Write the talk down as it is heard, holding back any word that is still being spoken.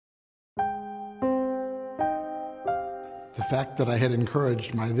The fact that I had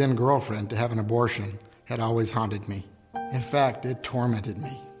encouraged my then girlfriend to have an abortion had always haunted me. In fact, it tormented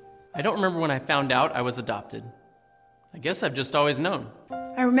me. I don't remember when I found out I was adopted. I guess I've just always known.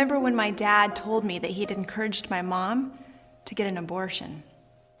 I remember when my dad told me that he'd encouraged my mom to get an abortion.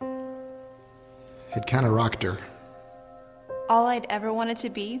 It kind of rocked her. All I'd ever wanted to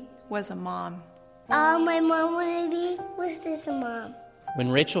be was a mom. All my mom wanted to be was this a mom.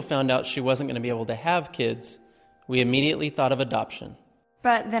 When Rachel found out she wasn't going to be able to have kids, we immediately thought of adoption.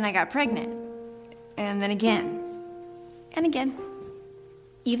 But then I got pregnant. And then again. And again.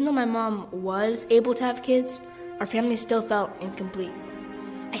 Even though my mom was able to have kids, our family still felt incomplete.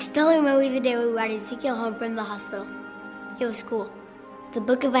 I still remember the day we brought Ezekiel home from the hospital. It was cool. The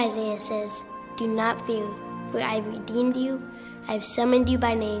book of Isaiah says, "Do not fear, for I have redeemed you. I have summoned you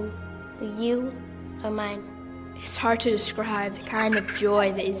by name, for you are mine." It's hard to describe the kind of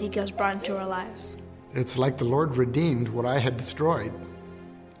joy that Ezekiel's brought into our lives. It's like the Lord redeemed what I had destroyed.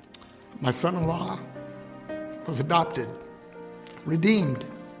 My son-in-law was adopted, redeemed.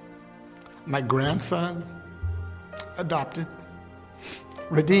 My grandson, adopted,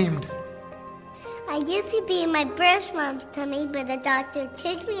 redeemed. I used to be in my birth mom's tummy, but the doctor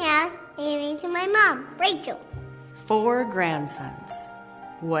took me out and gave me to my mom, Rachel. 4 grandsons.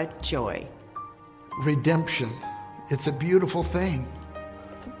 What joy. Redemption. It's a beautiful thing.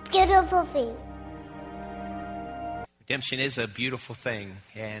 It's a beautiful thing. Redemption is a beautiful thing,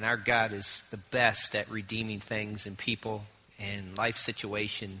 and our God is the best at redeeming things and people and life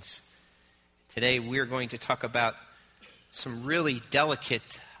situations. Today we're going to talk about some really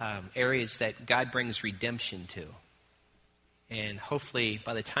delicate areas that God brings redemption to. And hopefully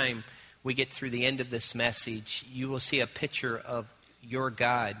by the time we get through the end of this message, you will see a picture of your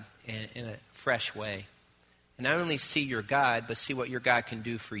God in a fresh way. And not only see your God, but see what your God can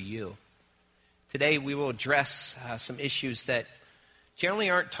do for you. Today we will address some issues that generally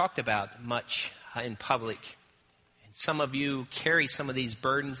aren't talked about much in public. And some of you carry some of these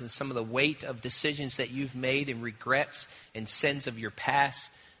burdens and some of the weight of decisions that you've made and regrets and sins of your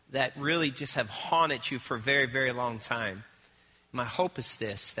past that really just have haunted you for a very, very long time. My hope is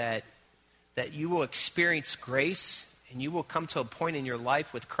this, that you will experience grace and you will come to a point in your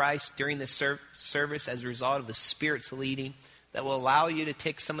life with Christ during this service as a result of the Spirit's leading that will allow you to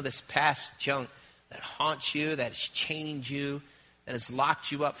take some of this past junk that haunts you, that has chained you, that has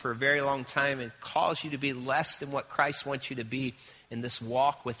locked you up for a very long time and caused you to be less than what Christ wants you to be in this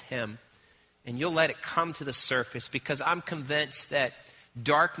walk with Him. And you'll let it come to the surface, because I'm convinced that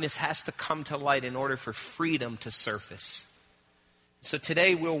darkness has to come to light in order for freedom to surface. So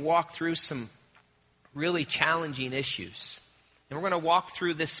today we'll walk through some really challenging issues. And we're going to walk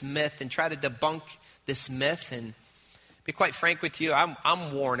through this myth and try to debunk this myth. And be quite frank with you,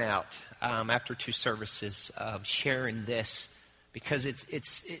 I'm worn out after 2 services of sharing this, because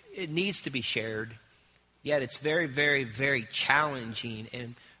it needs to be shared. Yet it's very, very, very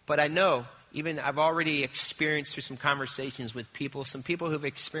challenging. But I know, even I've already experienced through some conversations with people, some people who've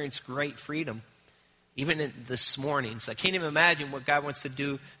experienced great freedom, even this morning. So I can't even imagine what God wants to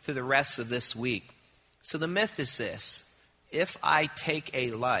do through the rest of this week. So the myth is this: if I take a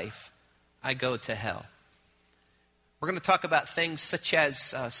life, I go to hell. We're going to talk about things such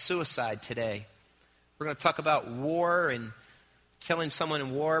as suicide today. We're going to talk about war and killing someone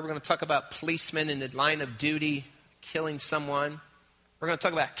in war. We're going to talk about policemen in the line of duty killing someone. We're going to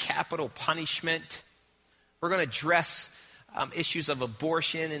talk about capital punishment. We're going to address issues of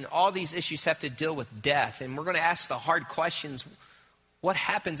abortion, and all these issues have to deal with death. And we're going to ask the hard questions: what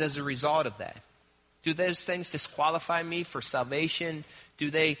happens as a result of that? Do those things disqualify me for salvation?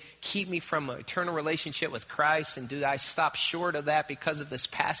 Do they keep me from an eternal relationship with Christ? And do I stop short of that because of this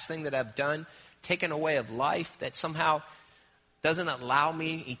past thing that I've done, taken away of life that somehow doesn't allow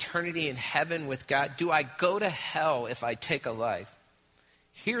me eternity in heaven with God? Do I go to hell if I take a life?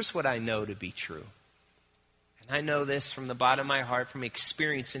 Here's what I know to be true. And I know this from the bottom of my heart, from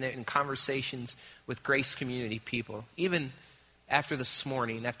experiencing it in conversations with Grace Community people, even after this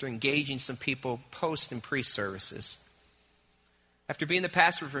morning, after engaging some people post and pre-services. After being the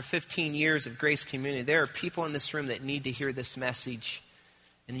pastor for 15 years of Grace Community, there are people in this room that need to hear this message,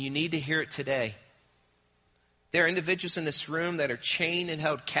 and you need to hear it today. There are individuals in this room that are chained and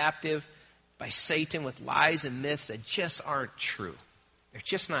held captive by Satan with lies and myths that just aren't true. They're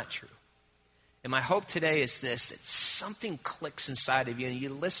just not true. And my hope today is this: that something clicks inside of you and you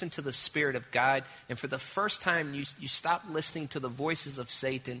listen to the Spirit of God, and for the first time you stop listening to the voices of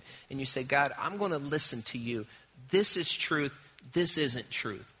Satan and you say, God, I'm going to listen to you. This is truth. This isn't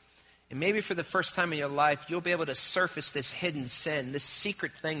truth. And maybe for the first time in your life, you'll be able to surface this hidden sin, this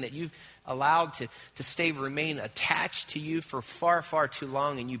secret thing that you've allowed to remain attached to you for far, far too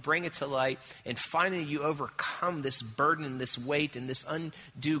long. And you bring it to light, and finally you overcome this burden, this weight, and this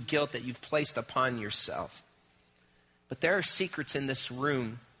undue guilt that you've placed upon yourself. But there are secrets in this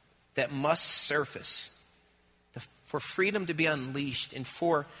room that must surface for freedom to be unleashed and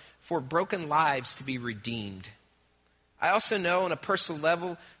for broken lives to be redeemed. I also know on a personal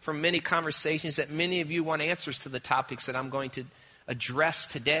level from many conversations that many of you want answers to the topics that I'm going to address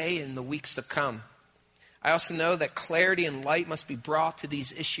today and the weeks to come. I also know that clarity and light must be brought to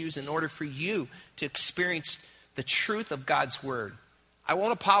these issues in order for you to experience the truth of God's word. I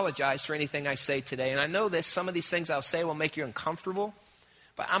won't apologize for anything I say today. And I know this, some of these things I'll say will make you uncomfortable,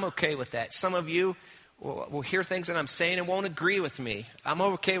 but I'm okay with that. Some of you will hear things that I'm saying and won't agree with me. I'm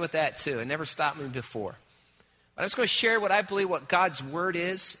okay with that too. It never stopped me before. But I'm just going to share what I believe what God's word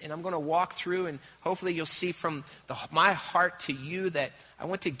is, and I'm going to walk through, and hopefully you'll see from my heart to you that I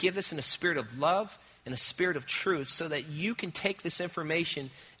want to give this in a spirit of love and a spirit of truth so that you can take this information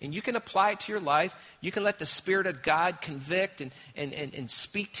and you can apply it to your life. You can let the Spirit of God convict and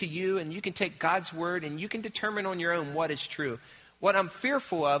speak to you, and you can take God's word and you can determine on your own what is true. What I'm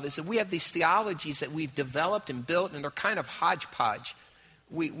fearful of is that we have these theologies that we've developed and built, and they're kind of hodgepodge.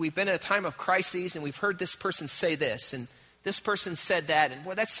 We've been in a time of crises, and we've heard this person say this, and this person said that, and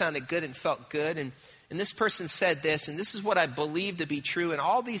boy, that sounded good and felt good, and this person said this, and this is what I believe to be true. And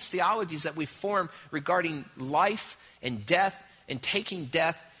all these theologies that we form regarding life and death and taking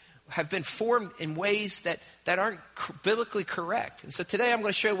death have been formed in ways that aren't biblically correct. And so today I'm going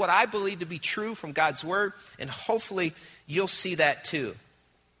to show you what I believe to be true from God's word, and hopefully you'll see that too.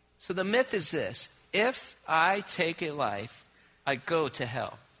 So the myth is this: if I take a life, I go to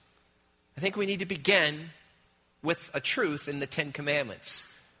hell. I think we need to begin with a truth in the Ten Commandments.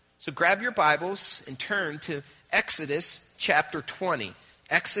 So grab your Bibles and turn to Exodus chapter 20.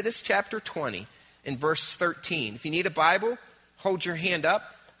 Exodus chapter 20 and verse 13. If you need a Bible, hold your hand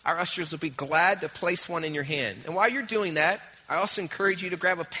up. Our ushers will be glad to place one in your hand. And while you're doing that, I also encourage you to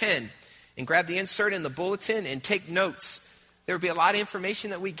grab a pen and grab the insert in the bulletin and take notes. There will be a lot of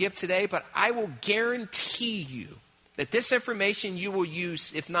information that we give today, but I will guarantee you that this information you will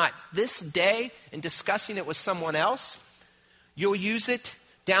use, if not this day in discussing it with someone else, you'll use it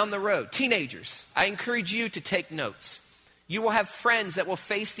down the road. Teenagers, I encourage you to take notes. You will have friends that will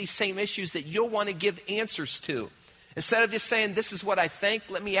face these same issues that you'll want to give answers to. Instead of just saying, this is what I think,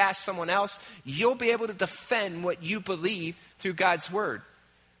 let me ask someone else, you'll be able to defend what you believe through God's word.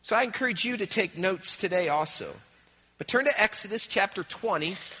 So I encourage you to take notes today also. But turn to Exodus chapter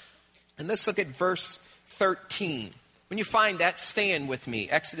 20, and let's look at verse 13. When you find that, stand with me.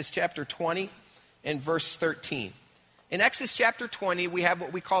 Exodus chapter 20 and verse 13. In Exodus chapter 20, we have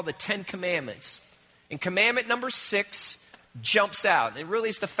what we call the Ten Commandments. And commandment number 6 jumps out. It really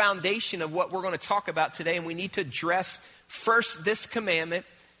is the foundation of what we're going to talk about today. And we need to address first this commandment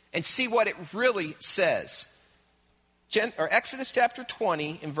and see what it really says. Exodus chapter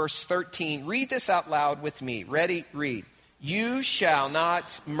 20 and verse 13. Read this out loud with me. Ready? Read. You shall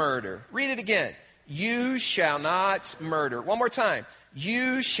not murder. Read it again. You shall not murder. One more time.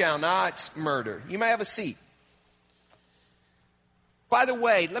 You shall not murder. You may have a seat. By the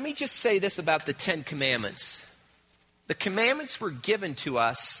way, let me just say this about the Ten Commandments. The commandments were given to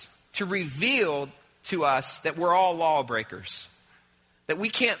us to reveal to us that we're all lawbreakers, that we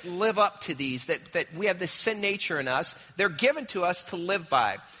can't live up to these, that we have this sin nature in us. They're given to us to live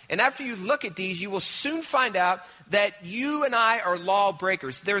by. And after you look at these, you will soon find out that you and I are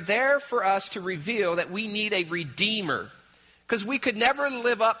lawbreakers. They're there for us to reveal that we need a redeemer, because we could never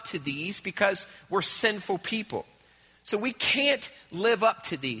live up to these because we're sinful people. So we can't live up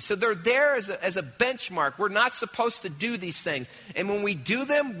to these. So they're there as a benchmark. We're not supposed to do these things. And when we do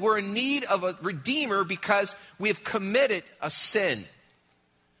them, we're in need of a redeemer because we have committed a sin.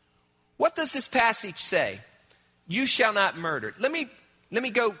 What does this passage say? You shall not murder. Let me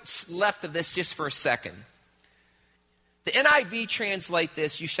go left of this just for a second. The NIV translate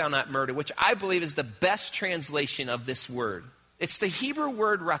this, you shall not murder, which I believe is the best translation of this word. It's the Hebrew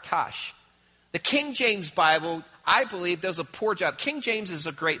word ratash. The King James Bible, I believe, does a poor job. King James is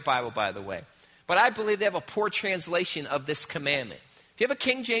a great Bible, by the way. But I believe they have a poor translation of this commandment. If you have a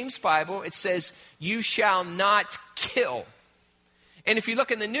King James Bible, it says, you shall not kill. And if you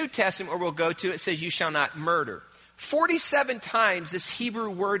look in the New Testament, where we'll go to, it says, you shall not murder. 47 times this Hebrew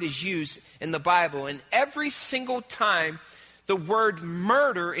word is used in the Bible, and every single time the word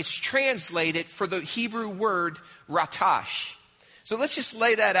murder is translated for the Hebrew word ratash. So let's just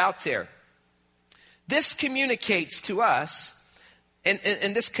lay that out there. This communicates to us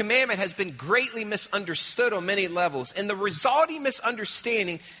And this commandment has been greatly misunderstood on many levels. And the resulting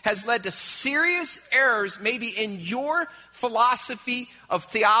misunderstanding has led to serious errors, maybe in your philosophy of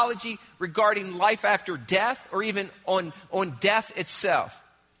theology regarding life after death, or even on death itself.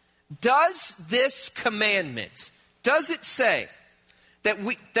 Does this commandment, does it say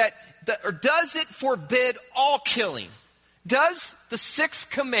or does it forbid all killing? Does the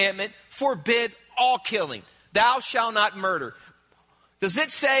sixth commandment forbid all killing? Thou shalt not murder. Does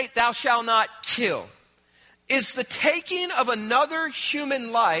it say, thou shalt not kill? Is the taking of another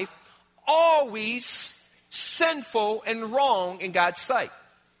human life always sinful and wrong in God's sight?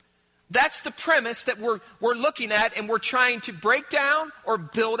 That's the premise that we're looking at and we're trying to break down or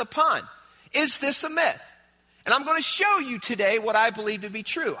build upon. Is this a myth? And I'm going to show you today what I believe to be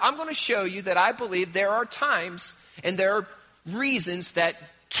true. I'm going to show you that I believe there are times and there are reasons that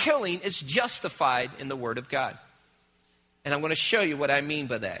killing is justified in the Word of God. And I'm going to show you what I mean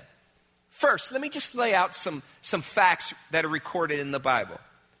by that. First, let me just lay out some facts that are recorded in the Bible.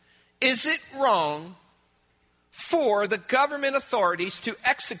 Is it wrong for the government authorities to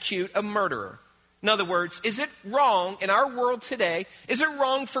execute a murderer? In other words, is it wrong in our world today, is it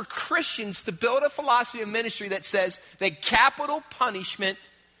wrong for Christians to build a philosophy of ministry that says that capital punishment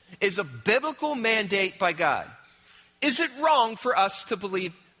is a biblical mandate by God? Is it wrong for us to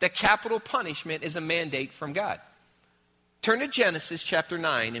believe that capital punishment is a mandate from God? Turn to Genesis chapter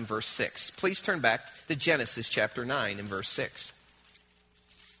 9 and verse 6. Please turn back to Genesis chapter 9 and verse 6.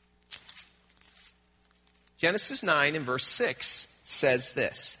 Genesis 9 and verse 6 says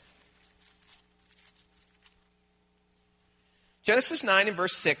this. Genesis 9 and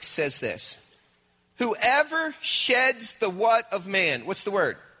verse 6 says this. Whoever sheds the what of man? What's the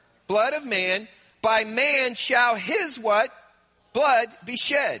word? Blood of man. By man shall his what? Blood be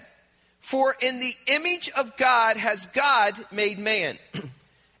shed. For in the image of God has God made man.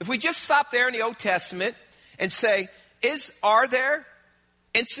 If we just stop there in the Old Testament and say, are there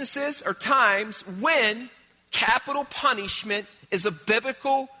instances or times when capital punishment is a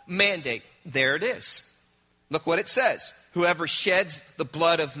biblical mandate? There it is. Look what it says. Whoever sheds the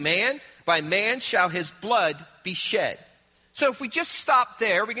blood of man, by man shall his blood be shed. So if we just stop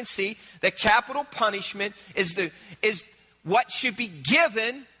there, we can see that capital punishment is what should be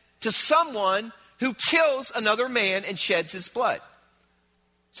given to someone who kills another man and sheds his blood.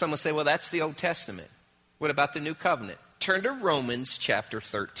 Some will say, well, that's the Old Testament. What about the New Covenant? Turn to Romans chapter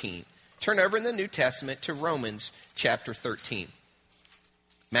 13. Turn over in the New Testament to Romans chapter 13.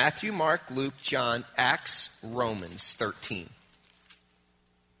 Matthew, Mark, Luke, John, Acts, Romans 13.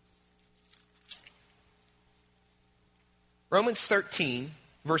 Romans 13,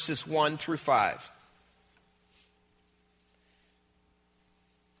 verses 1 through 5.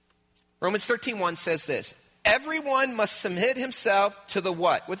 Romans 13:1 says this. Everyone must submit himself to the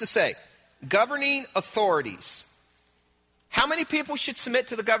what? What's it say? Governing authorities. How many people should submit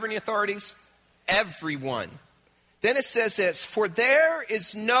to the governing authorities? Everyone. Then it says this. For there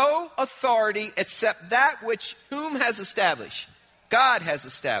is no authority except that which whom has established? God has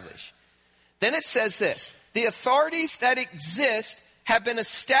established. Then it says this. The authorities that exist have been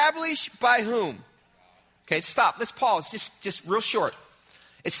established by whom? Okay, stop. Let's pause. Just real short.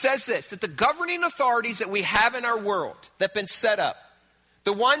 It says this, that the governing authorities that we have in our world that have been set up,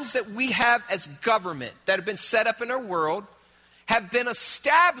 the ones that we have as government that have been set up in our world, have been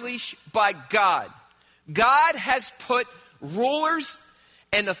established by God. God has put rulers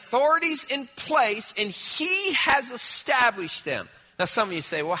and authorities in place, and He has established them. Now some of you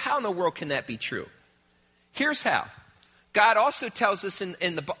say, well, how in the world can that be true? Here's how. God also tells us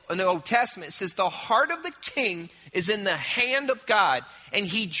in the Old Testament, it says the heart of the king is in the hand of God, and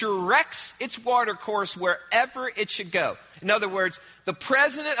he directs its water course wherever it should go. In other words, the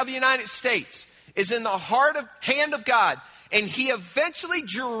President of the United States is in the hand of God, and he eventually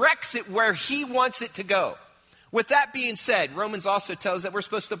directs it where he wants it to go. With that being said, Romans also tells us that we're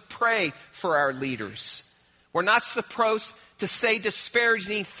supposed to pray for our leaders. We're not supposed to say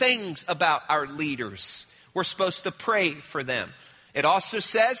disparaging things about our leaders. We're supposed to pray for them. It also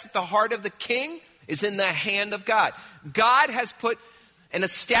says that the heart of the king is in the hand of God. God has put and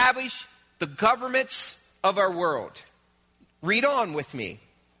established the governments of our world. Read on with me.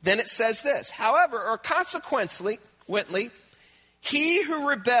 Then it says this. However, or consequently, he who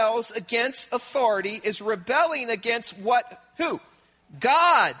rebels against authority is rebelling against what? Who?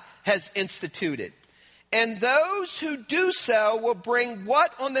 God has instituted. And those who do so will bring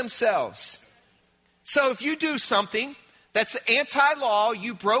what on themselves? So if you do something that's anti-law,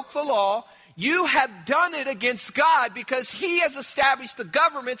 you broke the law, you have done it against God because He has established the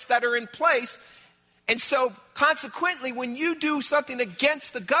governments that are in place, And so, consequently, when you do something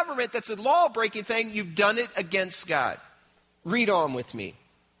against the government that's a law-breaking thing, you've done it against God. Read on with me.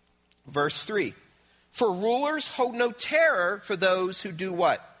 Verse 3. For rulers hold no terror for those who do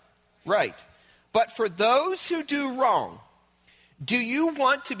what? Right. But for those who do wrong, do you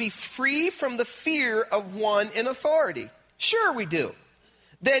want to be free from the fear of one in authority? Sure we do.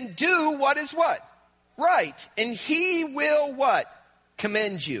 Then do what is what? Right. And he will what?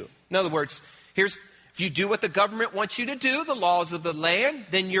 Commend you. In other words, if you do what the government wants you to do, the laws of the land,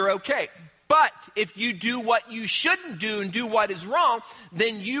 then you're okay. But if you do what you shouldn't do and do what is wrong,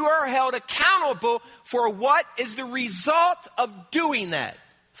 then you are held accountable for what is the result of doing that.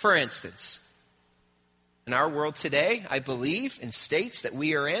 For instance, in our world today, I believe in states that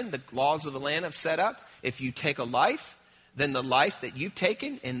we are in, the laws of the land have set up, if you take a life, then the life that you've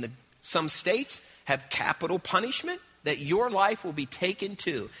taken in some states have capital punishment, that your life will be taken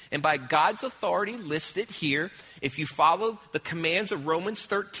too. And by God's authority listed here, if you follow the commands of Romans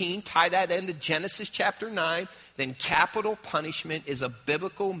 13, tie that into Genesis chapter 9, then capital punishment is a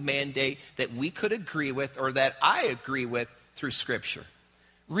biblical mandate that we could agree with, or that I agree with through Scripture.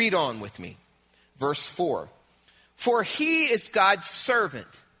 Read on with me. Verse 4. For he is God's servant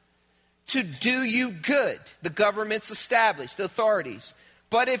to do you good. The government's established, the authorities.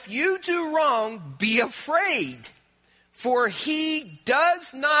 But if you do wrong, be afraid. For he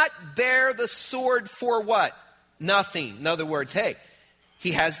does not bear the sword for what? Nothing. In other words, hey,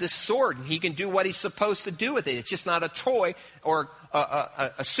 he has this sword and he can do what he's supposed to do with it. It's just not a toy or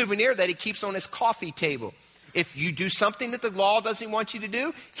a souvenir that he keeps on his coffee table. If you do something that the law doesn't want you to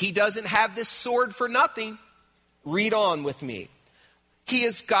do, he doesn't have this sword for nothing. Read on with me. He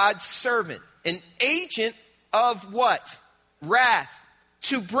is God's servant, an agent of what? Wrath.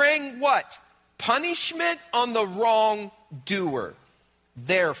 To bring what? Punishment on the wrongdoer.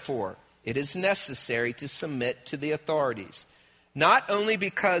 Therefore, it is necessary to submit to the authorities, not only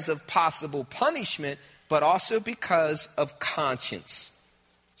because of possible punishment, but also because of conscience.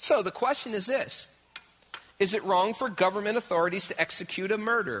 So the question is this. Is it wrong for government authorities to execute a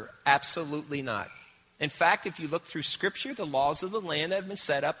murder? Absolutely not. In fact, if you look through Scripture, the laws of the land that have been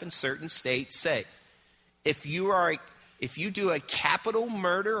set up in certain states say, if you do a capital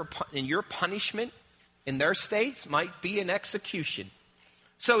murder and your punishment in their states might be an execution.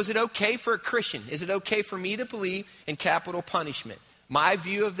 So is it okay for a Christian? Is it okay for me to believe in capital punishment? My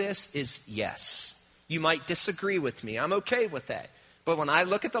view of this is yes. You might disagree with me. I'm okay with that. But when I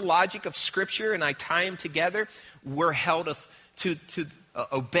look at the logic of Scripture and I tie them together, we're held to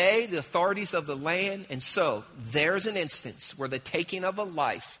obey the authorities of the land. And so there's an instance where the taking of a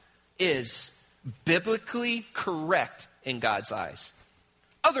life is biblically correct in God's eyes.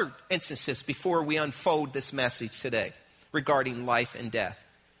 Other instances before we unfold this message today regarding life and death.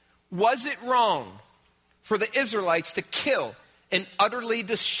 Was it wrong for the Israelites to kill and utterly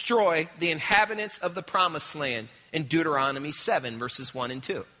destroy the inhabitants of the promised land in Deuteronomy 7, verses 1 and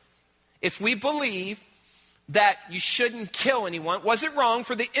 2? If we believe that you shouldn't kill anyone, was it wrong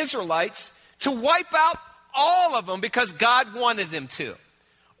for the Israelites to wipe out all of them because God wanted them to?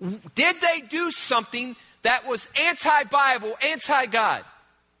 Did they do something that was anti-Bible, anti-God?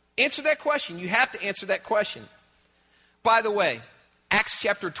 Answer that question. You have to answer that question. By the way, Acts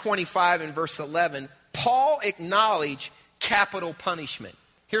chapter 25 and verse 11, Paul acknowledged capital punishment.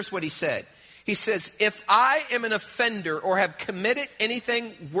 Here's what he said. He says, if I am an offender or have committed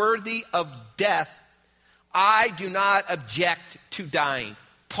anything worthy of death, I do not object to dying.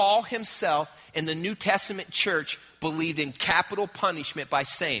 Paul himself in the New Testament church believed in capital punishment by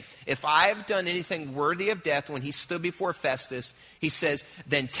saying, if I have done anything worthy of death, when he stood before Festus, he says,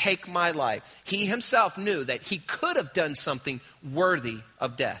 then take my life. He himself knew that he could have done something worthy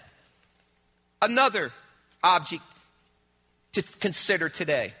of death. Another object to consider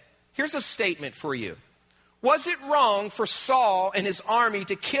today. Here's a statement for you. Was it wrong for Saul and his army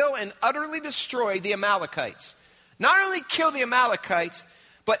to kill and utterly destroy the Amalekites? Not only kill the Amalekites,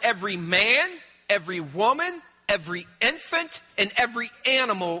 but every man, every woman, every infant, and every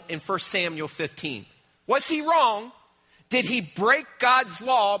animal in 1 Samuel 15. Was he wrong? Did he break God's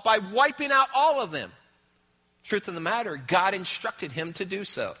law by wiping out all of them? Truth of the matter, God instructed him to do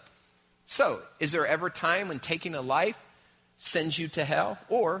so. So, is there ever a time when taking a life sends you to hell?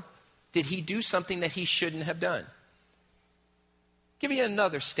 Or did he do something that he shouldn't have done? Give you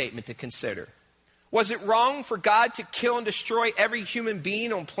another statement to consider. Was it wrong for God to kill and destroy every human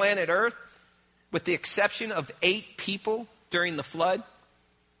being on planet Earth, with the exception of 8 people during the flood?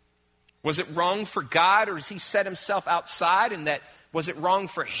 Was it wrong for God, or does he set himself outside, and that was it wrong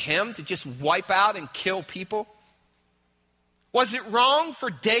for him to just wipe out and kill people? Was it wrong for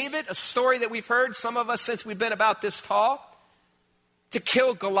David, a story that we've heard, some of us since we've been about this tall, to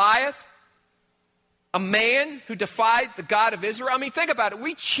kill Goliath? A man who defied the God of Israel. I mean, think about it.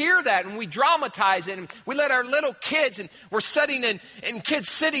 We cheer that and we dramatize it. And we let our little kids, and we're sitting in Kids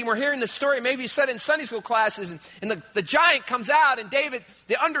City, and we're hearing the story. Maybe you said it in Sunday school classes. And the giant comes out, and David,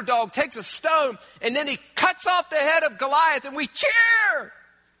 the underdog, takes a stone, and then he cuts off the head of Goliath, and we cheer.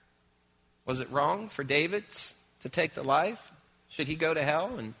 Was it wrong for David to take the life? Should he go to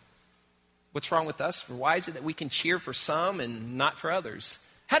hell? And what's wrong with us? Why is it that we can cheer for some and not for others?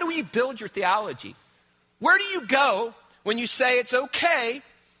 How do you build your theology? Where do you go when you say it's okay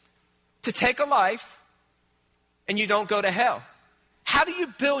to take a life and you don't go to hell? How do you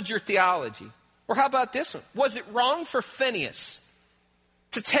build your theology? Or how about this one? Was it wrong for Phineas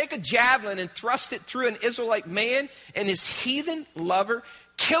to take a javelin and thrust it through an Israelite man and his heathen lover,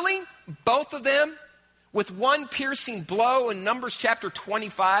 killing both of them with one piercing blow in Numbers chapter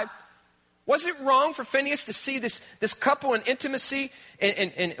 25? Was it wrong for Phineas to see this couple in intimacy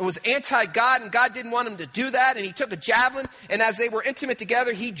and it was anti-God, and God didn't want him to do that, and he took a javelin, and as they were intimate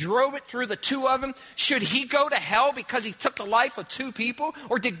together, he drove it through the two of them? Should he go to hell because he took the life of two people?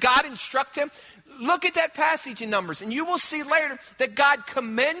 Or did God instruct him? Look at that passage in Numbers, and you will see later that God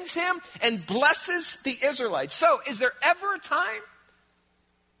commends him and blesses the Israelites. So, is there ever a time?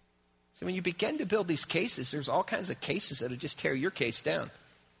 So when you begin to build these cases, there's all kinds of cases that will just tear your case down.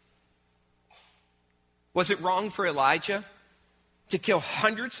 Was it wrong for Elijah to kill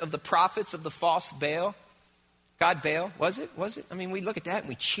hundreds of the prophets of the false Baal? God Baal, was it? I mean, we look at that and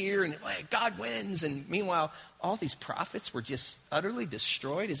we cheer and God wins. And meanwhile, all these prophets were just utterly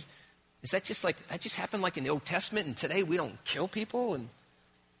destroyed. Is that just like, that just happened like in the Old Testament and today we don't kill people? And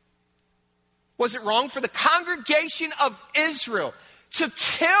was it wrong for the congregation of Israel to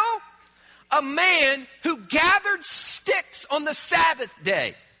kill a man who gathered sticks on the Sabbath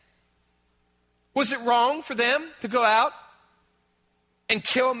day? Was it wrong for them to go out and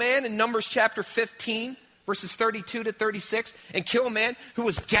kill a man in Numbers chapter 15, verses 32 to 36, and kill a man who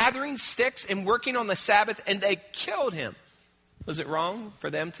was gathering sticks and working on the Sabbath, and they killed him? Was it wrong for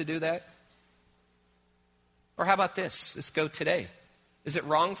them to do that? Or how about this? Let's go today. Is it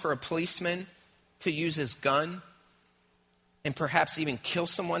wrong for a policeman to use his gun and perhaps even kill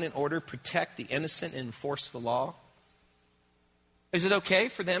someone in order to protect the innocent and enforce the law? Is it okay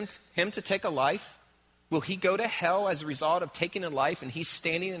for him to take a life? Will he go to hell as a result of taking a life and he's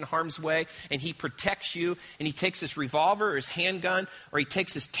standing in harm's way and he protects you and he takes his revolver or his handgun or he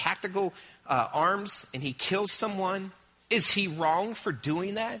takes his tactical arms and he kills someone? Is he wrong for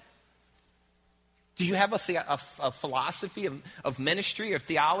doing that? Do you have a philosophy of ministry or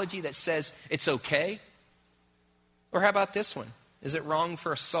theology that says it's okay? Or how about this one? Is it wrong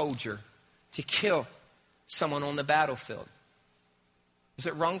for a soldier to kill someone on the battlefield? Is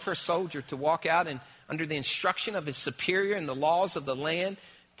it wrong for a soldier to walk out and under the instruction of his superior and the laws of the land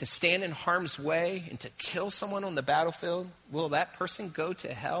to stand in harm's way and to kill someone on the battlefield? Will that person go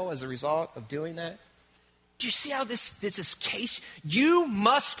to hell as a result of doing that? Do you see how this case? You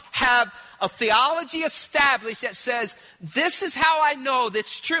must have a theology established that says, this is how I know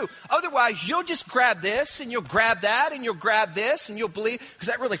that's true. Otherwise, you'll just grab this and you'll grab that and you'll grab this and you'll believe because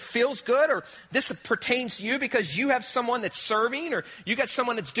that really feels good, or this pertains to you because you have someone that's serving, or you got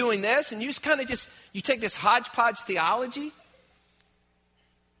someone that's doing this, and you just kind of you take this hodgepodge theology.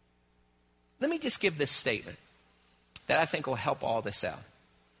 Let me just give this statement that I think will help all this out.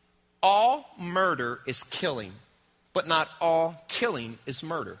 All murder is killing, but not all killing is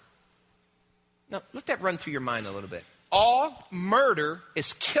murder. Now, let that run through your mind a little bit. All murder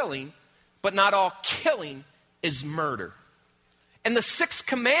is killing, but not all killing is murder. And the sixth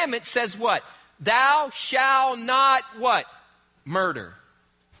commandment says what? Thou shalt not what? Murder.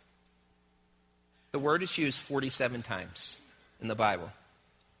 The word is used 47 times in the Bible,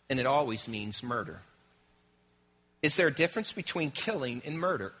 and it always means murder. Is there a difference between killing and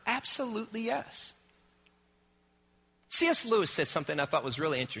murder? Absolutely yes. C.S. Lewis said something I thought was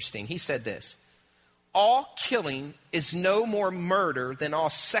really interesting. He said this: all killing is no more murder than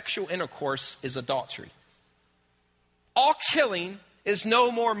all sexual intercourse is adultery. All killing is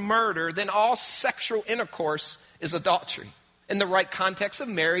no more murder than all sexual intercourse is adultery. In the right context of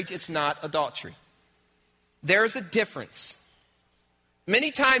marriage, it's not adultery. There's a difference.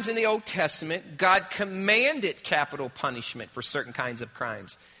 Many times in the Old Testament, God commanded capital punishment for certain kinds of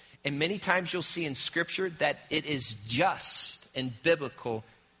crimes. And many times you'll see in Scripture that it is just and biblical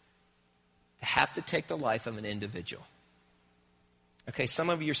to have to take the life of an individual. Okay, some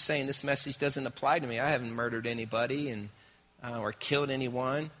of you are saying this message doesn't apply to me. I haven't murdered anybody or killed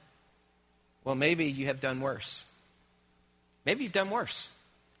anyone. Well, maybe you have done worse. Maybe you've done worse.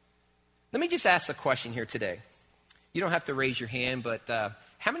 Let me just ask a question here today. You don't have to raise your hand, but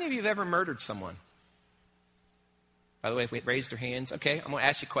how many of you have ever murdered someone? By the way, if we raised their hands, okay, I'm going to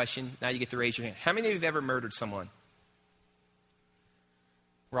ask you a question. Now you get to raise your hand. How many of you have ever murdered someone?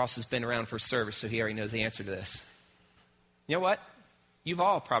 Ross has been around for service, so he already knows the answer to this. You know what? You've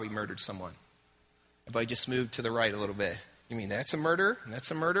all probably murdered someone. Everybody just moved to the right a little bit. You mean that's a murder?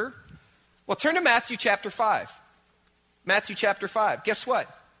 That's a murder? Well, turn to Matthew chapter 5. Matthew chapter 5. Guess what?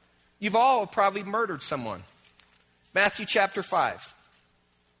 You've all probably murdered someone. Matthew chapter 5.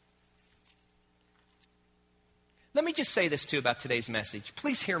 Let me just say this too about today's message.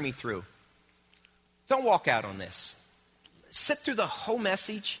 Please hear me through. Don't walk out on this. Sit through the whole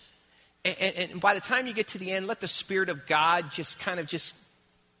message. And by the time you get to the end, let the Spirit of God just kind of just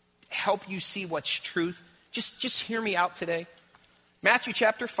help you see what's truth. Just hear me out today. Matthew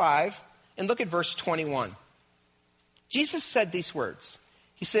chapter 5, and look at verse 21. Jesus said these words.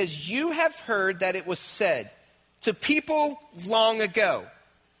 He says, "You have heard that it was said to people long ago."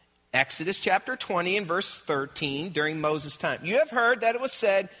 Exodus chapter 20 and verse 13, during Moses' time. "You have heard that it was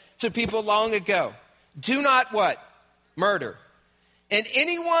said to people long ago, do not" what? "Murder. And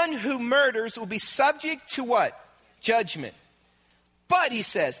anyone who murders will be subject to" what? "Judgment. But," he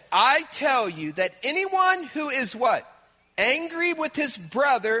says, "I tell you that anyone who is" what? "Angry with his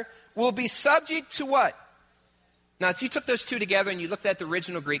brother will be subject to" what? Now, if you took those two together and you looked at the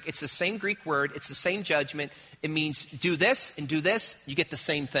original Greek, it's the same Greek word. It's the same judgment. It means do this and do this. You get the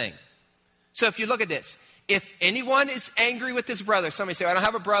same thing. So if you look at this, if anyone is angry with his brother, somebody say, "I don't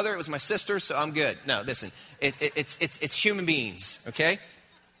have a brother. It was my sister, so I'm good." No, listen. It's human beings, okay?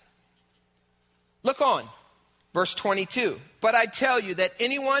 Look on. Verse 22. "But I tell you that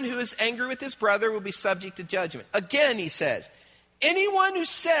anyone who is angry with his brother will be subject to judgment." Again, he says, anyone who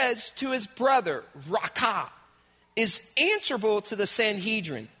says to his brother, "Rakah," is answerable to the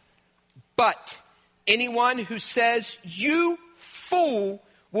Sanhedrin. But anyone who says, "You fool,"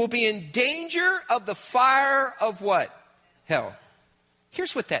 will be in danger of the fire of what? Hell.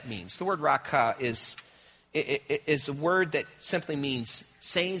 Here's what that means. The word rakah is a word that simply means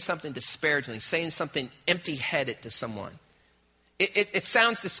saying something disparagingly, saying something empty-headed to someone. It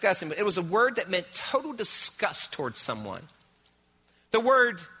sounds disgusting, but it was a word that meant total disgust towards someone. The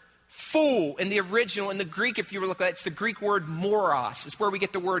word fool in the original, in the Greek, if you were looking at it, it's the Greek word moros. It's where we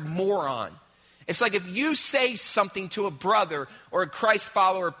get the word moron. It's like if you say something to a brother or a Christ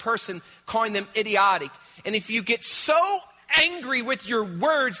follower person, calling them idiotic, and if you get so angry with your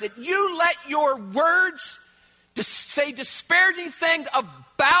words that you let your words say disparaging things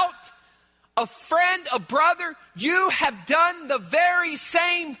about a friend, a brother, you have done the very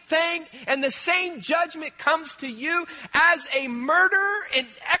same thing, and the same judgment comes to you as a murderer in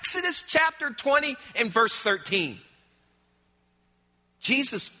Exodus chapter 20 and verse 13.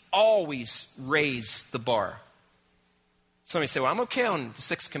 Jesus always raised the bar. Somebody say, "Well, I'm okay on the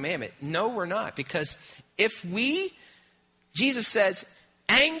sixth commandment." No, we're not, because Jesus says,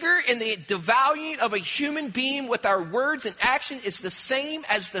 anger and the devaluing of a human being with our words and action is the same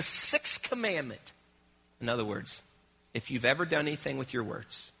as the sixth commandment. In other words, if you've ever done anything with your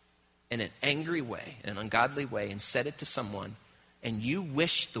words in an angry way, an ungodly way, and said it to someone, and you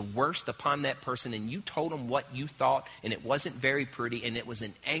wished the worst upon that person, and you told them what you thought, and it wasn't very pretty, and it was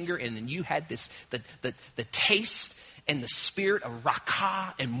in anger, and then you had the taste and the spirit of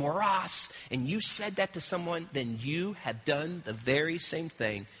rakah and moros, and you said that to someone, then you have done the very same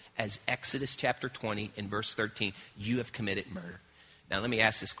thing as Exodus chapter 20 and verse 13. You have committed murder. Now let me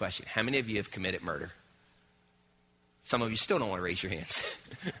ask this question. How many of you have committed murder? Some of you still don't want to raise your hands.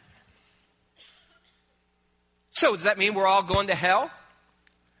 So does that mean we're all going to hell?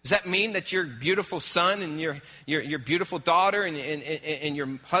 Does that mean that your beautiful son and your beautiful daughter and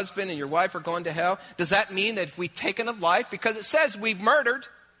your husband and your wife are going to hell? Does that mean that if we've taken of life, because it says we've murdered,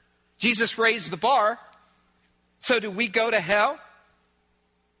 Jesus raised the bar, so do we go to hell?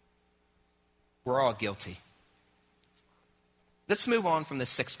 We're all guilty. Let's move on from the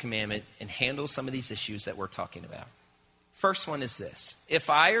sixth commandment and handle some of these issues that we're talking about. First one is this. If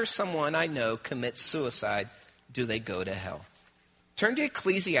I or someone I know commits suicide, do they go to hell? Turn to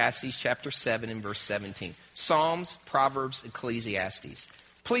Ecclesiastes chapter 7 and verse 17. Psalms, Proverbs, Ecclesiastes.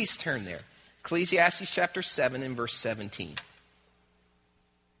 Please turn there. Ecclesiastes chapter 7 and verse 17.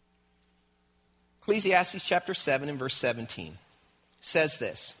 Ecclesiastes chapter 7 and verse 17 says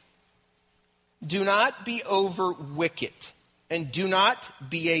this. Do not be over wicked, and do not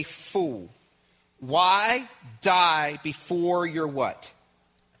be a fool. Why die before your what?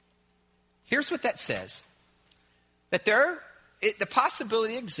 Here's what that says. That the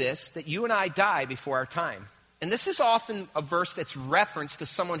possibility exists that you and I die before our time. And this is often a verse that's referenced to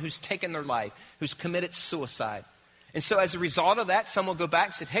someone who's taken their life, who's committed suicide. And so as a result of that, some will go back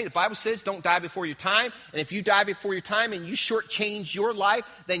and say, hey, the Bible says don't die before your time. And if you die before your time and you shortchange your life,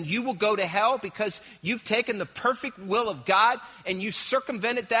 then you will go to hell because you've taken the perfect will of God and you've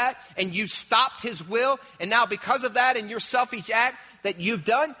circumvented that and you've stopped his will. And now because of that and your selfish act that you've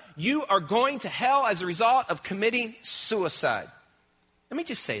done, you are going to hell as a result of committing suicide. Let me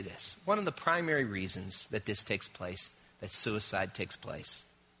just say this. One of the primary reasons that this takes place, that suicide takes place,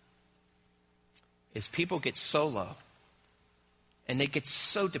 is people get so low and they get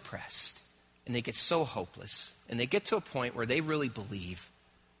so depressed and they get so hopeless and they get to a point where they really believe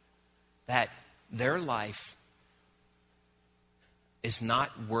that their life is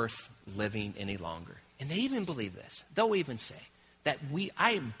not worth living any longer. And they even believe this. They'll even say that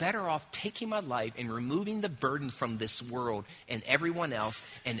I am better off taking my life and removing the burden from this world and everyone else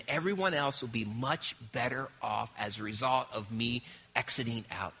will be much better off as a result of me exiting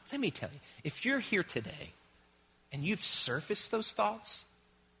out. Let me tell you, if you're here today and you've surfaced those thoughts,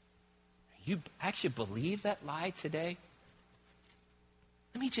 you actually believe that lie today,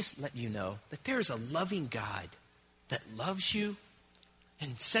 let me just let you know that there is a loving God that loves you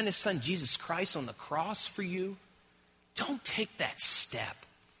and sent his son Jesus Christ on the cross for you. Don't take that step.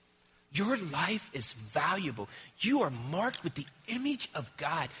 Your life is valuable. You are marked with the image of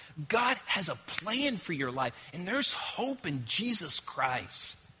God. God has a plan for your life, and there's hope in Jesus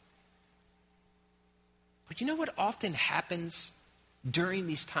Christ. But you know what often happens during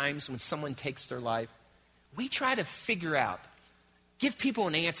these times when someone takes their life? We try to figure out, give people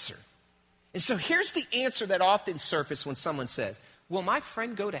an answer. And so here's the answer that often surfaces when someone says, will my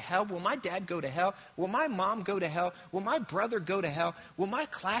friend go to hell? Will my dad go to hell? Will my mom go to hell? Will my brother go to hell? Will my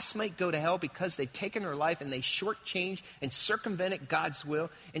classmate go to hell because they've taken their life and they shortchanged and circumvented God's will?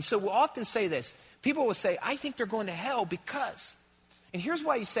 And so we'll often say this. People will say, I think they're going to hell because, and here's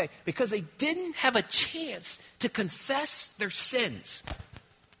why you say, because they didn't have a chance to confess their sins.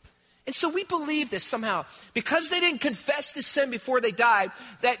 And so we believe this somehow, because they didn't confess this sin before they died,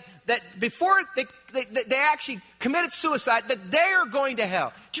 that before they actually committed suicide, that they are going to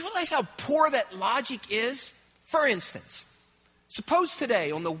hell. Do you realize how poor that logic is? For instance, suppose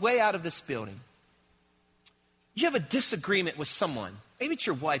today on the way out of this building, you have a disagreement with someone. Maybe it's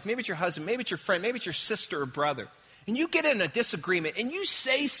your wife, maybe it's your husband, maybe it's your friend, maybe it's your sister or brother. And you get in a disagreement and you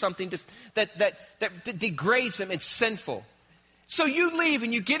say something that degrades them and sinful. So you leave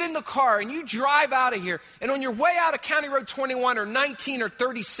and you get in the car and you drive out of here. And on your way out of County Road 21 or 19 or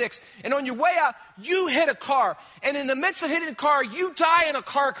 36, and on your way out, you hit a car. And in the midst of hitting a car, you die in a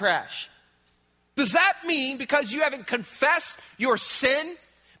car crash. Does that mean because you haven't confessed your sin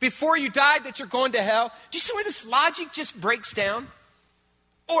before you died that you're going to hell? Do you see where this logic just breaks down?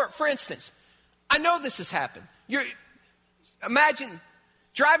 Or, for instance, I know this has happened. Imagine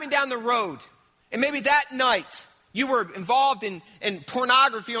driving down the road and maybe that night, you were involved in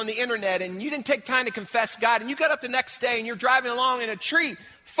pornography on the internet and you didn't take time to confess God. And you got up the next day and you're driving along and a tree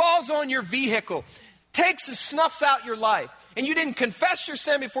falls on your vehicle, takes and snuffs out your life. And you didn't confess your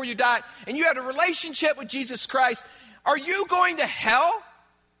sin before you died. And you had a relationship with Jesus Christ. Are you going to hell?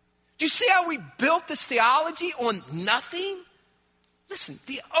 Do you see how we built this theology on nothing? Listen,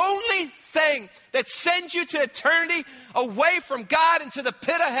 the only thing that sends you to eternity away from God into the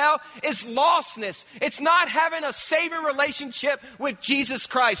pit of hell is lostness. It's not having a saving relationship with Jesus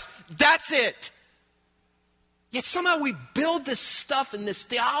Christ. That's it. Yet somehow we build this stuff in this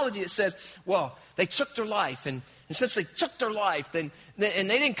theology that says, well, they took their life, and since they took their life, and they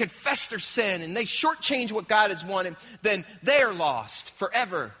didn't confess their sin, and they shortchanged what God has wanted, then they are lost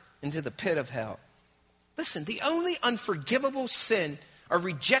forever into the pit of hell. Listen, the only unforgivable sin of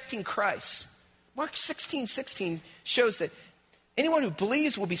rejecting Christ. Mark 16:16 shows that anyone who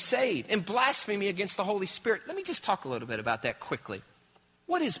believes will be saved, and blasphemy against the Holy Spirit. Let me just talk a little bit about that quickly.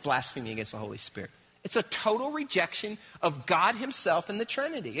 What is blasphemy against the Holy Spirit? It's a total rejection of God himself and the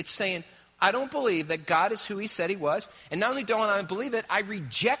Trinity. It's saying, I don't believe that God is who he said he was. And not only don't I believe it, I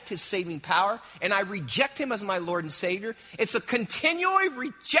reject his saving power. And I reject him as my Lord and Savior. It's a continual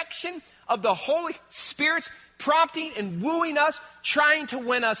rejection of the Holy Spirit's prompting and wooing us, trying to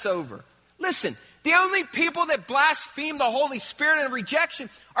win us over. Listen, the only people that blaspheme the Holy Spirit and rejection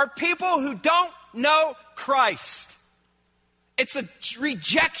are people who don't know Christ. It's a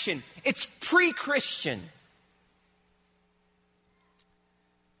rejection. It's pre-Christian.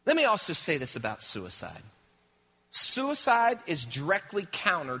 Let me also say this about suicide. Suicide is directly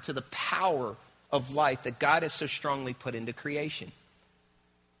counter to the power of life that God has so strongly put into creation.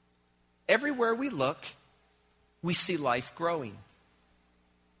 Everywhere we look, we see life growing.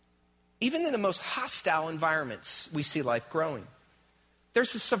 Even in the most hostile environments, we see life growing.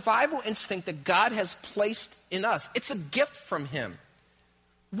 There's a survival instinct that God has placed in us. It's a gift from him.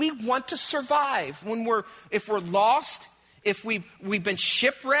 We want to survive if we're lost, if we've been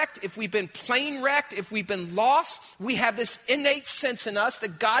shipwrecked, if we've been plane wrecked, if we've been lost. We have this innate sense in us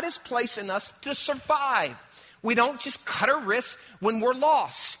that God has placed in us to survive. We don't just cut our wrists when we're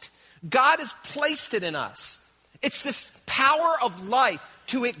lost. God has placed it in us. It's this power of life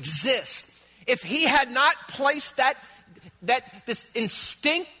to exist. If he had not placed this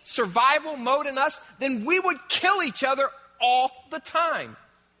instinct survival mode in us, then we would kill each other all the time.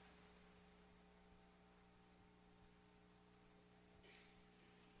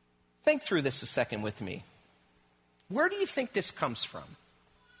 Think through this a second with me. Where do you think this comes from?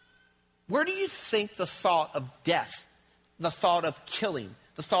 Where do you think the thought of death, the thought of killing,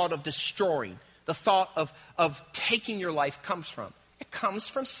 the thought of destroying, the thought of taking your life comes from? It comes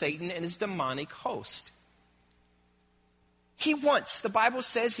from Satan and his demonic host. The Bible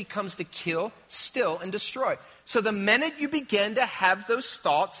says he comes to kill, steal, and destroy. So the minute you begin to have those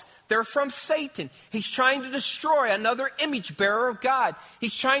thoughts, they're from Satan. He's trying to destroy another image bearer of God.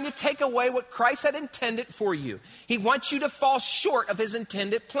 He's trying to take away what Christ had intended for you. He wants you to fall short of his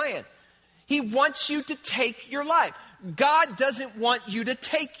intended plan. He wants you to take your life. God doesn't want you to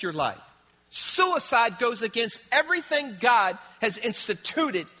take your life. Suicide goes against everything God has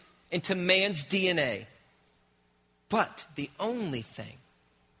instituted into man's DNA. But the only thing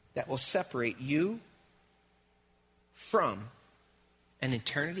that will separate you from an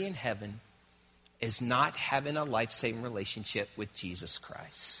eternity in heaven is not having a life-saving relationship with Jesus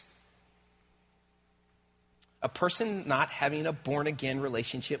Christ. A person not having a born-again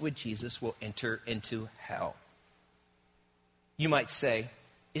relationship with Jesus will enter into hell. You might say,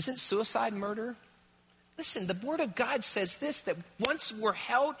 isn't suicide murder? Listen, the Word of God says this, that once we're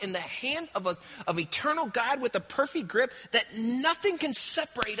held in the hand of eternal God with a perfect grip, that nothing can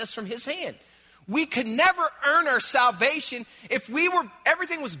separate us from his hand. We could never earn our salvation. If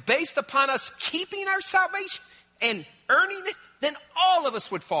everything was based upon us keeping our salvation and earning it, then all of us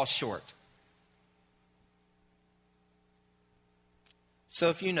would fall short. So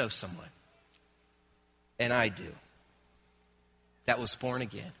if you know someone, and I do, that was born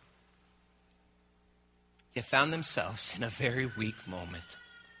again, yet found themselves in a very weak moment.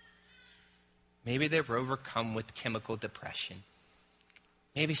 Maybe they were overcome with chemical depression.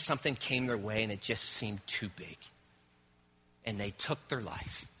 Maybe something came their way and it just seemed too big. And they took their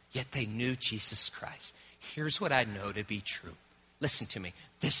life, yet they knew Jesus Christ. Here's what I know to be true. Listen to me.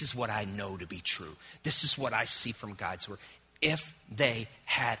 This is what I know to be true. This is what I see from God's word. If they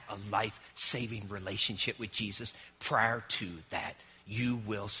had a life-saving relationship with Jesus prior to that, you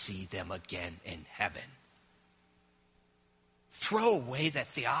will see them again in heaven. Throw away that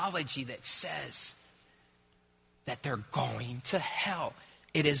theology that says that they're going to hell.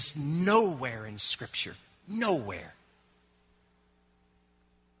 It is nowhere in Scripture. Nowhere.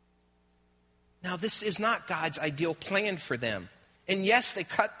 Now, this is not God's ideal plan for them. And yes, they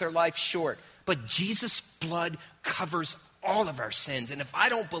cut their life short. But Jesus' blood covers all of our sins. And if I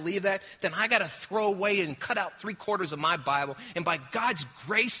don't believe that, then I got to throw away and cut out 3/4 of my Bible. And by God's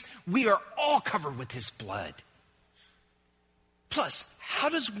grace, we are all covered with his blood. Plus, how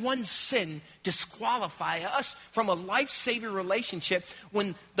does one sin disqualify us from a life-saving relationship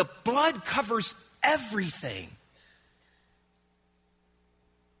when the blood covers everything?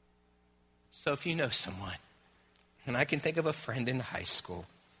 So if you know someone, and I can think of a friend in high school,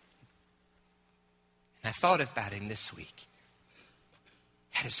 and I thought about him this week,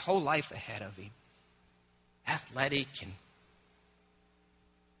 had his whole life ahead of him, athletic and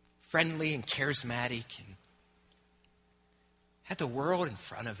friendly and charismatic, and had the world in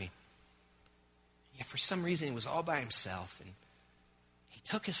front of him. Yet for some reason he was all by himself and he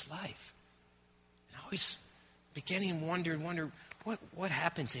took his life. And I always beginning wonder what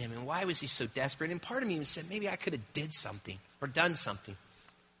happened to him and why was he so desperate? And part of me even said maybe I could have did something or done something.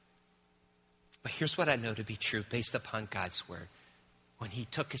 But here's what I know to be true based upon God's word. When he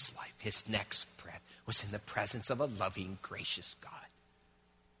took his life, his next breath was in the presence of a loving, gracious God.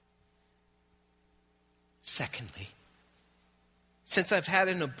 Secondly, since I've had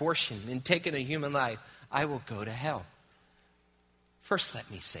an abortion and taken a human life, I will go to hell. First, let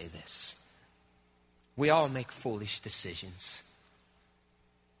me say this. We all make foolish decisions.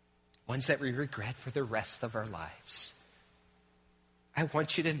 Ones that we regret for the rest of our lives. I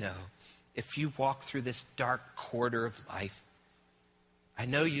want you to know, if you walk through this dark corridor of life, I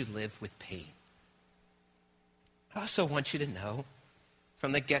know you live with pain. I also want you to know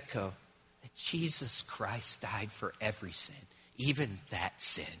from the get-go that Jesus Christ died for every sin. Even that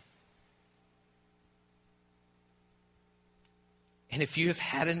sin. And if you have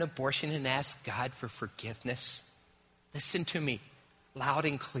had an abortion and asked God for forgiveness, listen to me loud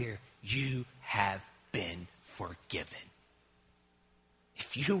and clear. You have been forgiven.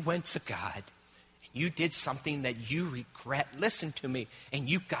 If you went to God and you did something that you regret, listen to me, and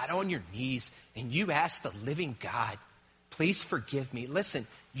you got on your knees and you asked the living God, please forgive me. Listen,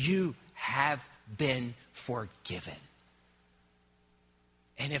 you have been forgiven.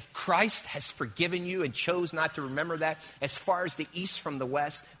 And if Christ has forgiven you and chose not to remember that as far as the east from the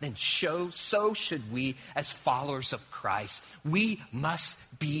west, then so should we as followers of Christ. We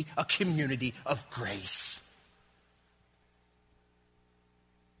must be a community of grace.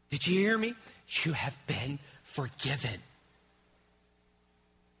 Did you hear me? You have been forgiven.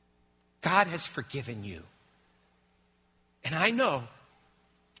 God has forgiven you. And I know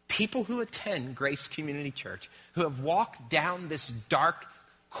people who attend Grace Community Church who have walked down this dark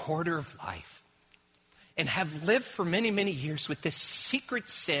corridor of life and have lived for many, many years with this secret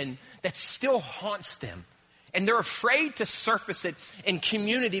sin that still haunts them. And they're afraid to surface it in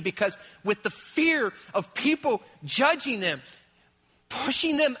community because with the fear of people judging them,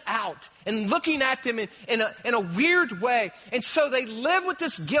 pushing them out and looking at them in a weird way. And so they live with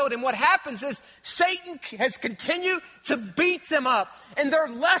this guilt. And what happens is Satan has continued to beat them up. And they're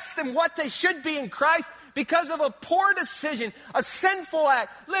less than what they should be in Christ because of a poor decision, a sinful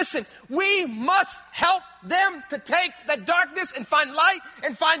act. Listen, we must help them to take the darkness and find light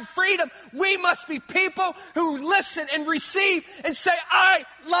and find freedom. We must be people who listen and receive and say, I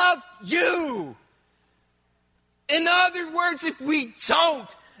love you. In other words, if we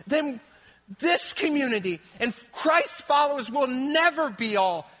don't, then this community and Christ's followers will never be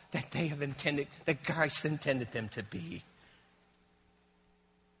all that they have intended, that Christ intended them to be.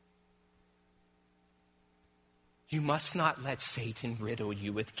 You must not let Satan riddle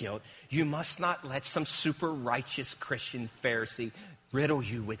you with guilt. You must not let some super righteous Christian Pharisee riddle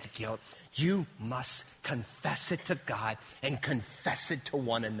you with guilt. You must confess it to God and confess it to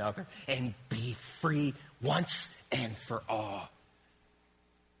one another and be free once and for all.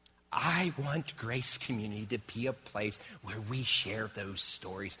 I want Grace Community to be a place where we share those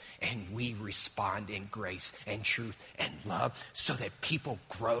stories and we respond in grace and truth and love so that people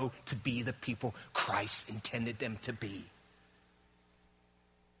grow to be the people Christ intended them to be.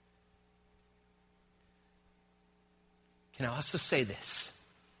 Can I also say this?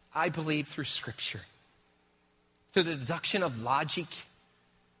 I believe through Scripture, through the deduction of logic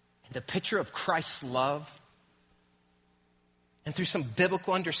and the picture of Christ's love, and through some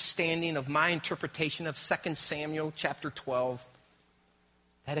biblical understanding of my interpretation of 2 Samuel chapter 12,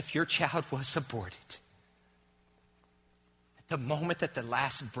 that if your child was aborted, at the moment that the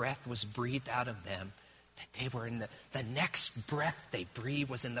last breath was breathed out of them, that they were in the next breath they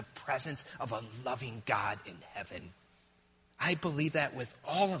breathed was in the presence of a loving God in heaven. I believe that with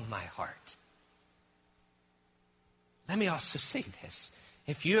all of my heart. Let me also say this.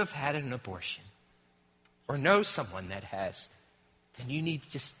 If you have had an abortion or know someone that has, then you need to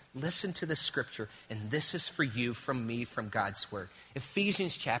just listen to the Scripture. And this is for you, from me, from God's Word.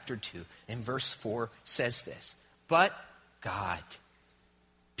 Ephesians chapter 2 and verse 4 says this. But God,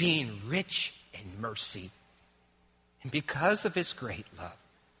 being rich in mercy, and because of his great love,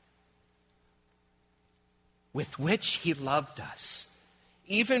 with which he loved us,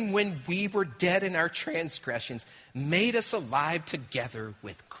 even when we were dead in our transgressions, made us alive together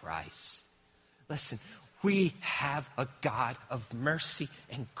with Christ. Listen, we have a God of mercy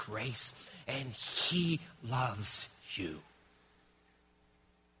and grace, and he loves you.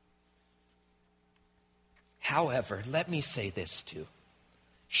 However, let me say this too.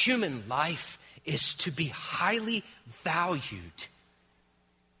 Human life is to be highly valued,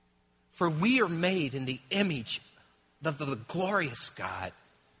 for we are made in the image of the glorious God.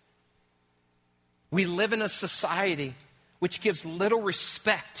 We live in a society which gives little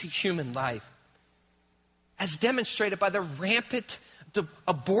respect to human life, as demonstrated by the rampant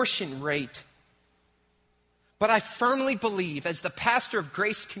abortion rate. But I firmly believe, as the pastor of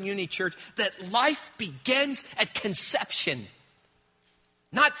Grace Community Church, that life begins at conception.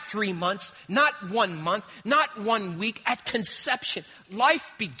 Not 3 months, not 1 month, not 1 week, at conception.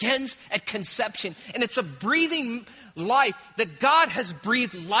 Life begins at conception. And it's a breathing life that God has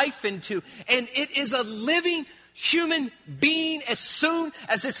breathed life into. And it is a living human being as soon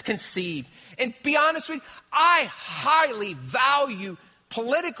as it's conceived. And be honest with you, I highly value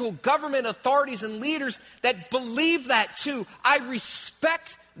political government authorities and leaders that believe that too. I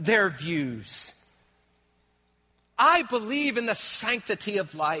respect their views. I believe in the sanctity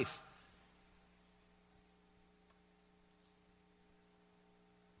of life.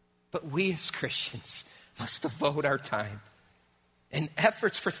 But we as Christians must devote our time and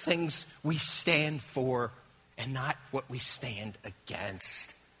efforts for things we stand for and not what we stand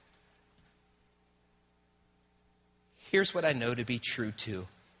against. Here's what I know to be true too.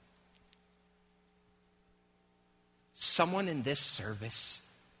 Someone in this service,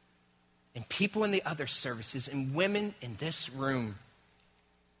 and people in the other services, and women in this room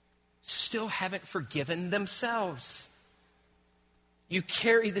still haven't forgiven themselves. You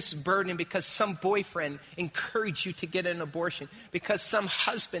carry this burden because some boyfriend encouraged you to get an abortion, because some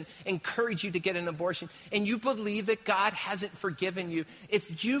husband encouraged you to get an abortion, and you believe that God hasn't forgiven you.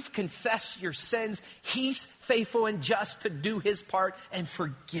 If you've confessed your sins, He's faithful and just to do His part and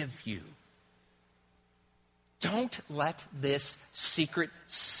forgive you. Don't let this secret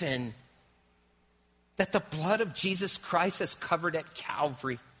sin that the blood of Jesus Christ has covered at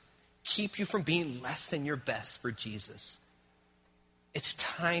Calvary keep you from being less than your best for Jesus. It's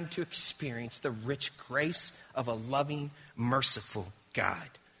time to experience the rich grace of a loving, merciful God.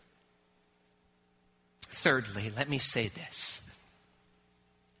 Thirdly, let me say this.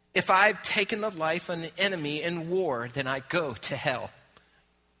 If I've taken the life of an enemy in war, then I go to hell.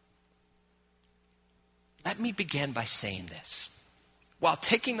 Let me begin by saying this. While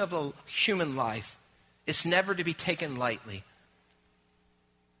taking of a human life is never to be taken lightly,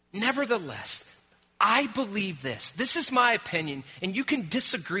 nevertheless, I believe this. This is my opinion, and you can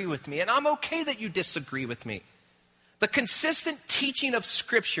disagree with me, and I'm okay that you disagree with me. The consistent teaching of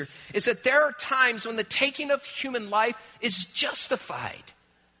Scripture is that there are times when the taking of human life is justified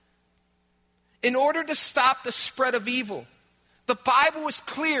in order to stop the spread of evil. The Bible is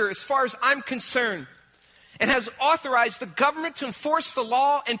clear as far as I'm concerned and has authorized the government to enforce the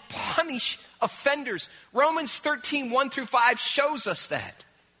law and punish offenders. Romans 13, 1-5 shows us that.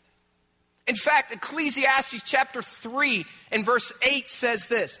 In fact, Ecclesiastes chapter 3 and verse 8 says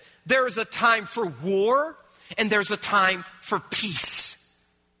this: there is a time for war and there's a time for peace.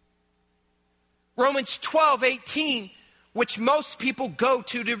 Romans 12:18, which most people go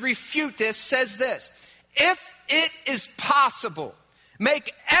to refute this, says this: if it is possible,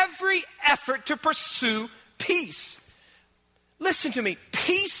 make every effort to pursue peace. Listen to me.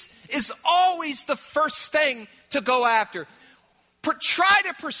 Peace is always the first thing to go after. Try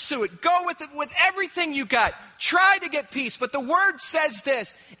to pursue it. Go with it with everything you got. Try to get peace. But the word says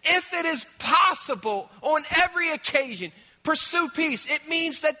this: if it is possible on every occasion, pursue peace. It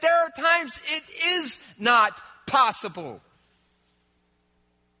means that there are times it is not possible.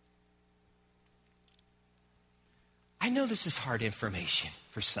 I know this is hard information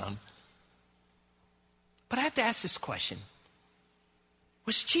for some, but I have to ask this question.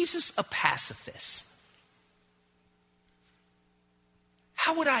 Was Jesus a pacifist?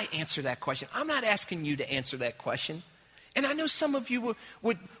 How would I answer that question? I'm not asking you to answer that question. And I know some of you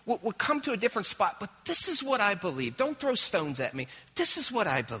would come to a different spot, but this is what I believe. Don't throw stones at me. This is what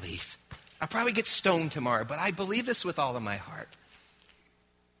I believe. I'll probably get stoned tomorrow, but I believe this with all of my heart.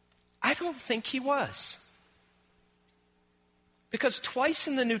 I don't think he was. Because twice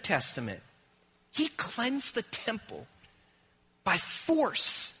in the New Testament, he cleansed the temple by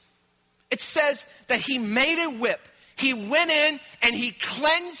force. It says that he made a whip. He went in and he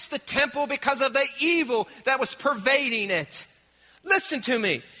cleansed the temple because of the evil that was pervading it. Listen to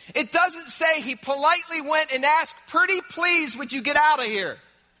me. It doesn't say he politely went and asked, "Pretty please, would you get out of here?"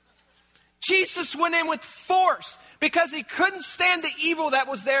 Jesus went in with force because he couldn't stand the evil that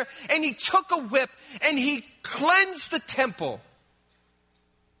was there, and he took a whip and he cleansed the temple.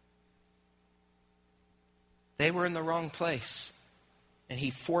 They were in the wrong place, and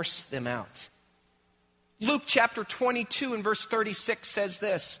he forced them out. Luke chapter 22 and verse 36 says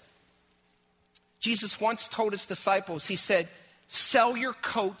this. Jesus once told his disciples, he said, "Sell your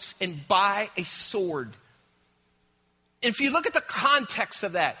coats and buy a sword." And if you look at the context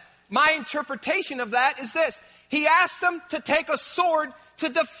of that, my interpretation of that is this. He asked them to take a sword to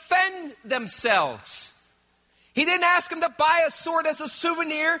defend themselves. He didn't ask them to buy a sword as a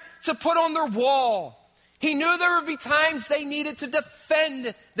souvenir to put on their wall. He knew there would be times they needed to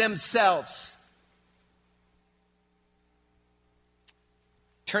defend themselves.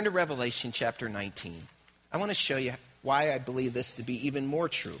 Turn to Revelation chapter 19. I want to show you why I believe this to be even more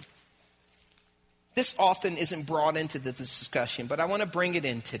true. This often isn't brought into the discussion, but I want to bring it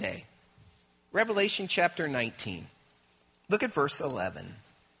in today. Revelation chapter 19. Look at verse 11.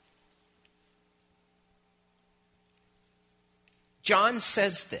 John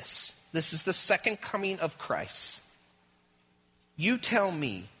says this. This is the second coming of Christ. You tell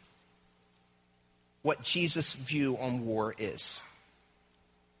me what Jesus' view on war is.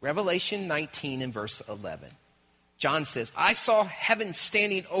 Revelation 19 and verse 11. John says, "I saw heaven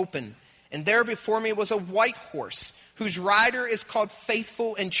standing open, And there before me was a white horse, whose rider is called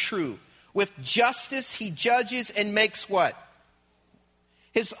Faithful and True. With justice he judges and makes what?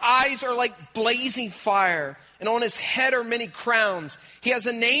 His eyes are like blazing fire, and on his head are many crowns. He has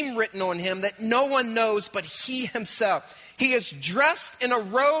a name written on him that no one knows but he himself. He is dressed in a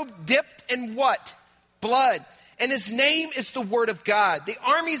robe dipped in what? Blood. And his name is the Word of God. The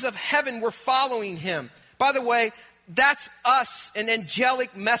armies of heaven were following him. By the way, that's us and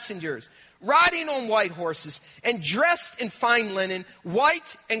angelic messengers, riding on white horses and dressed in fine linen,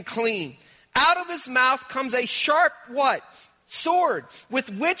 white and clean. Out of his mouth comes a sharp what? Sword with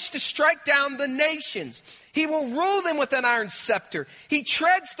which to strike down the nations. He will rule them with an iron scepter. He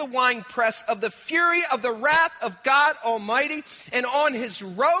treads the winepress of the fury of the wrath of God Almighty. And on his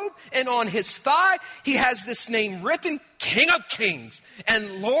robe and on his thigh, he has this name written, King of Kings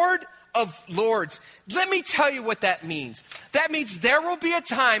and Lord of Lords. Let me tell you what that means. That means there will be a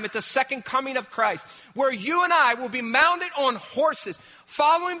time at the second coming of Christ where you and I will be mounted on horses,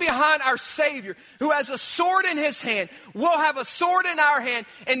 following behind our Savior, who has a sword in his hand. We'll have a sword in our hand,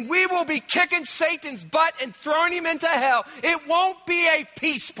 and we will be kicking Satan's butt and throwing him into hell. It won't be a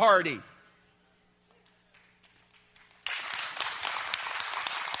peace party.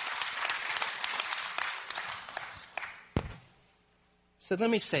 So let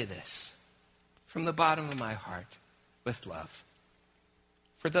me say this from the bottom of my heart with love.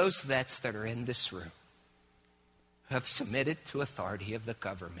 For those vets that are in this room who have submitted to authority of the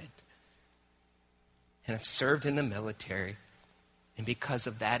government and have served in the military, and because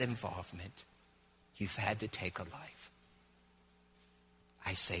of that involvement, you've had to take a life,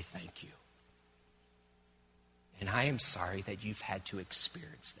 I say thank you. And I am sorry that you've had to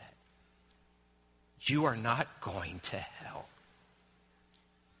experience that. You are not going to hell.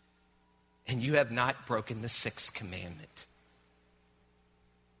 And you have not broken the sixth commandment.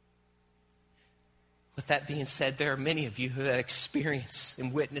 With that being said, there are many of you who have experienced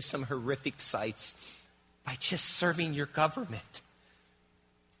and witnessed some horrific sights by just serving your government.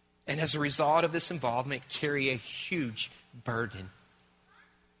 And as a result of this involvement, carry a huge burden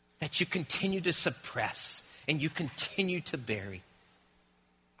that you continue to suppress and you continue to bury.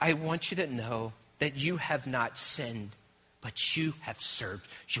 I want you to know that you have not sinned, but you have served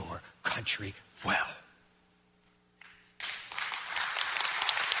your country well.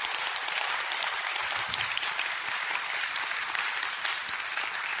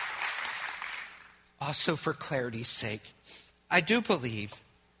 Also, for clarity's sake, I do believe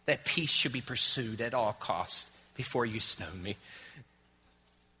that peace should be pursued at all costs before you stone me.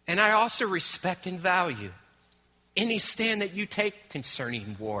 And I also respect and value any stand that you take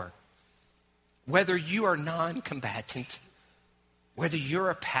concerning war. Whether you are non-combatant, whether you're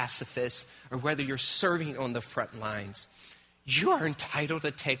a pacifist, or whether you're serving on the front lines, you are entitled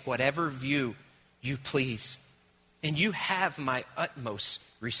to take whatever view you please. And you have my utmost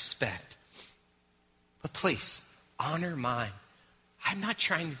respect. But please, honor mine. I'm not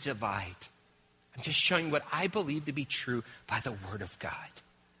trying to divide. I'm just showing what I believe to be true by the Word of God.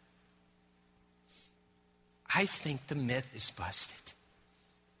 I think the myth is busted.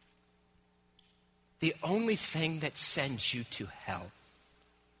 The only thing that sends you to hell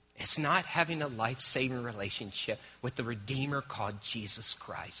is not having a life-saving relationship with the Redeemer called Jesus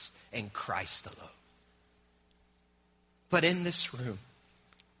Christ and Christ alone. But in this room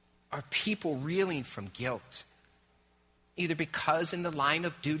are people reeling from guilt, either because in the line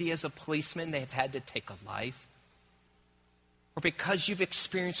of duty as a policeman they've had to take a life, or because you've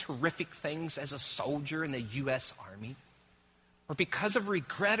experienced horrific things as a soldier in the U.S. Army, or because of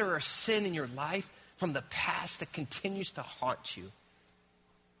regret or a sin in your life from the past that continues to haunt you,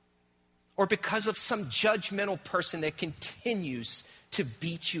 or because of some judgmental person that continues to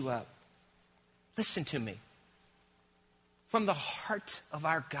beat you up. Listen to me. From the heart of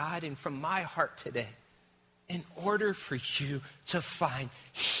our God and from my heart today, in order for you to find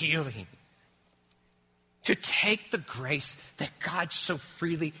healing, to take the grace that God so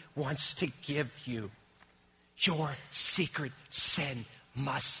freely wants to give you, your secret sin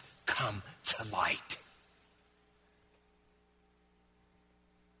must come to light.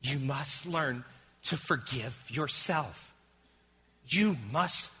 You must learn to forgive yourself. You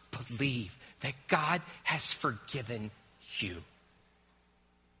must believe that God has forgiven you.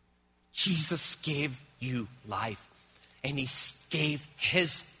 Jesus gave you life, and he gave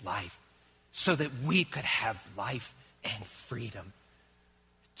his life so that we could have life and freedom.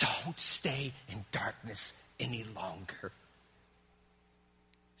 Don't stay in darkness any longer.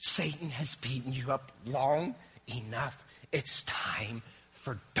 Satan has beaten you up long enough. It's time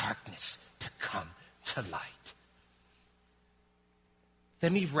for darkness to come to light.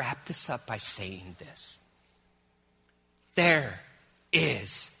 Let me wrap this up by saying this. There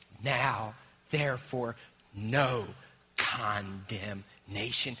is now, therefore, no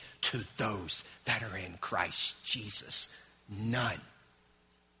condemnation to those that are in Christ Jesus. None.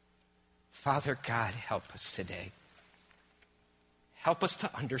 Father God, help us today. Help us to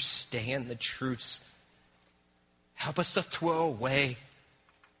understand the truths. Help us to throw away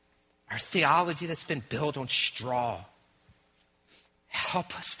our theology that's been built on straw.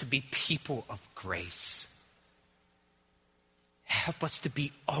 Help us to be people of grace. Help us to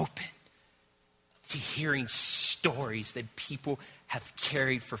be open to hearing stories that people have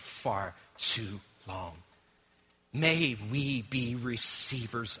carried for far too long. May we be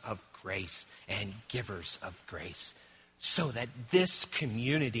receivers of grace and givers of grace so that this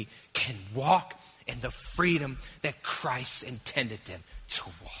community can walk in the freedom that Christ intended them to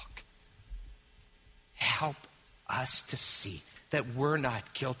walk. Help us to see that we're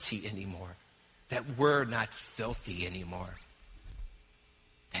not guilty anymore, that we're not filthy anymore,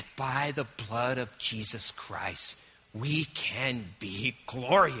 that by the blood of Jesus Christ, we can be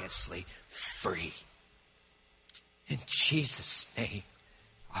gloriously free. In Jesus' name,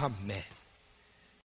 amen.